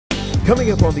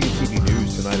Coming up on the TV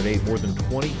News tonight at 8, more than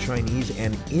 20 Chinese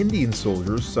and Indian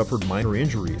soldiers suffered minor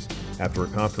injuries after a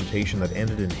confrontation that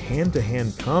ended in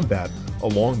hand-to-hand combat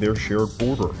along their shared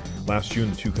border. Last June,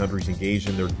 the two countries engaged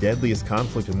in their deadliest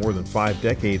conflict in more than 5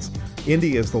 decades.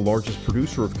 India is the largest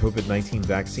producer of COVID-19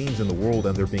 vaccines in the world,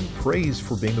 and they're being praised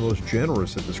for being the most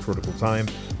generous at this critical time.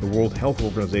 The World Health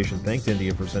Organization thanked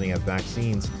India for sending out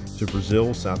vaccines to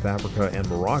Brazil, South Africa, and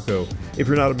Morocco. If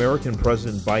you're not American,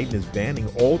 President Biden is banning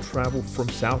all travel from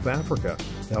South Africa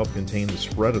to help contain the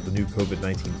spread of the new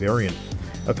COVID-19 variant.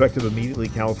 Effective immediately,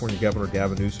 California Governor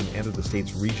Gavin Newsom ended the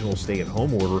state's regional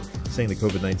stay-at-home order, saying the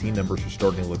COVID-19 numbers are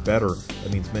starting to look better.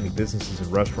 That means many businesses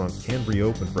and restaurants can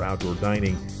reopen for outdoor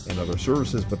dining and other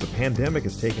services, but the pandemic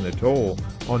has taken a toll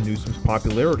on Newsom's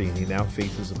popularity, and he now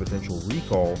faces a potential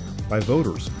recall by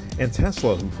voters. And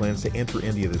Tesla, who plans to enter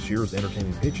India this year, is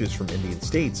entertaining pitches from Indian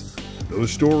states.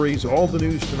 Those stories, all the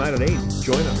news tonight at 8.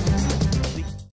 Join us.